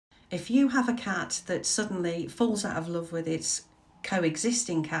If you have a cat that suddenly falls out of love with its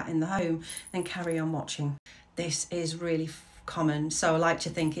coexisting cat in the home, then carry on watching. This is really common. So I like to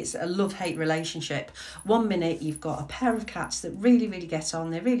think it's a love-hate relationship. One minute you've got a pair of cats that really get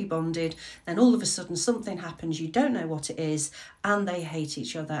on, they're really bonded, then all of a sudden something happens, you don't know what it is, and they hate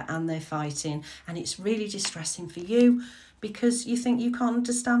each other and they're fighting, and it's really distressing for you because you think you can't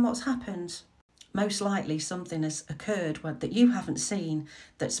understand what's happened. Most likely something has occurred that you haven't seen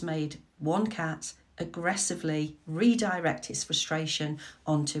that's made one cat aggressively redirect its frustration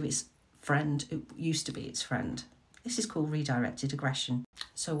onto its friend who used to be its friend. This is called redirected aggression.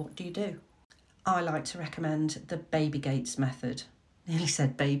 So what do? I like to recommend the baby gates method. Nearly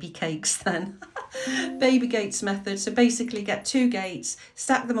said baby cakes then. Baby gates method. So basically get 2 gates,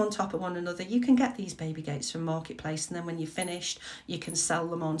 stack them on top of one another. You can get these baby gates from Marketplace, and then when you're finished you can sell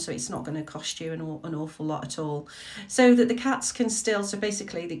them on, so it's not going to cost you an awful lot at all, so that the cats can still, so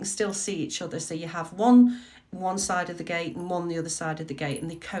basically they can still see each other. So you have one side of the gate and one the other side of the gate,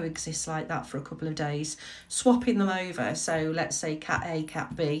 and they coexist like that for a couple of days, swapping them over. So let's say cat A,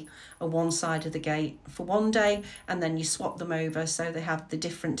 cat B are one side of the gate for one day, and then you swap them over so they have the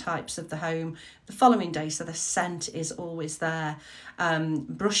different types of the home the following day, so the scent is always there.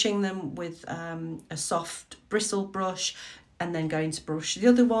 Brushing them with a soft bristle brush, and then going to brush the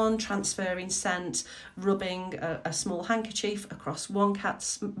other one, transferring scent, rubbing a small handkerchief across one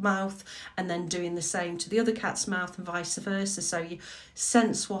cat's mouth, and then doing the same to the other cat's mouth and vice versa. So you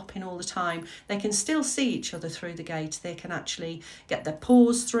scent swapping all the time. They can still see each other through the gate. They can actually get their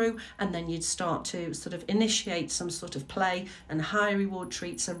paws through, and then you'd start to sort of initiate some sort of play and high reward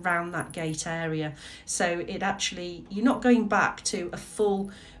treats around that gate area. So it actually, you're not going back to a full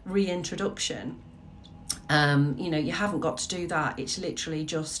reintroduction. You haven't got to do that. It's literally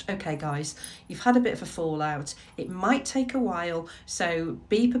just, okay guys, you've had a bit of a fallout. It might take a while, so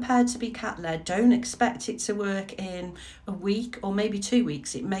be prepared to be cat-led. Don't expect it to work in a week or maybe 2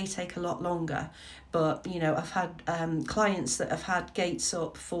 weeks. It may take a lot longer. But, I've had clients that have had gates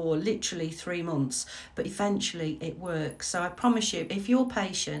up for literally 3 months, but eventually it works. So I promise you, if you're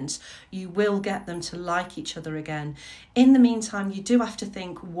patient, you will get them to like each other again. In the meantime, you do have to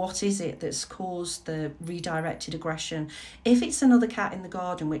think, what is it that's caused the redirected aggression? If it's another cat in the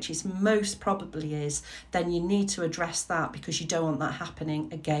garden, which it most probably is, then you need to address that, because you don't want that happening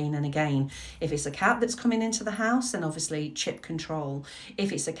again and again. If it's a cat that's coming into the house, then obviously chip control.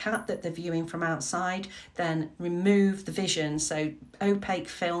 If it's a cat that they're viewing from outside, then remove the vision, so opaque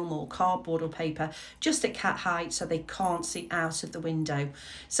film or cardboard or paper just at cat height so they can't see out of the window.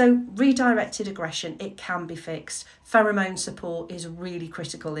 So redirected aggression, it can be fixed. Pheromone support is really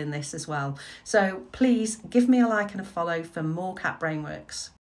critical in this as well. So please give me a like and a follow for more Cat Brainworks.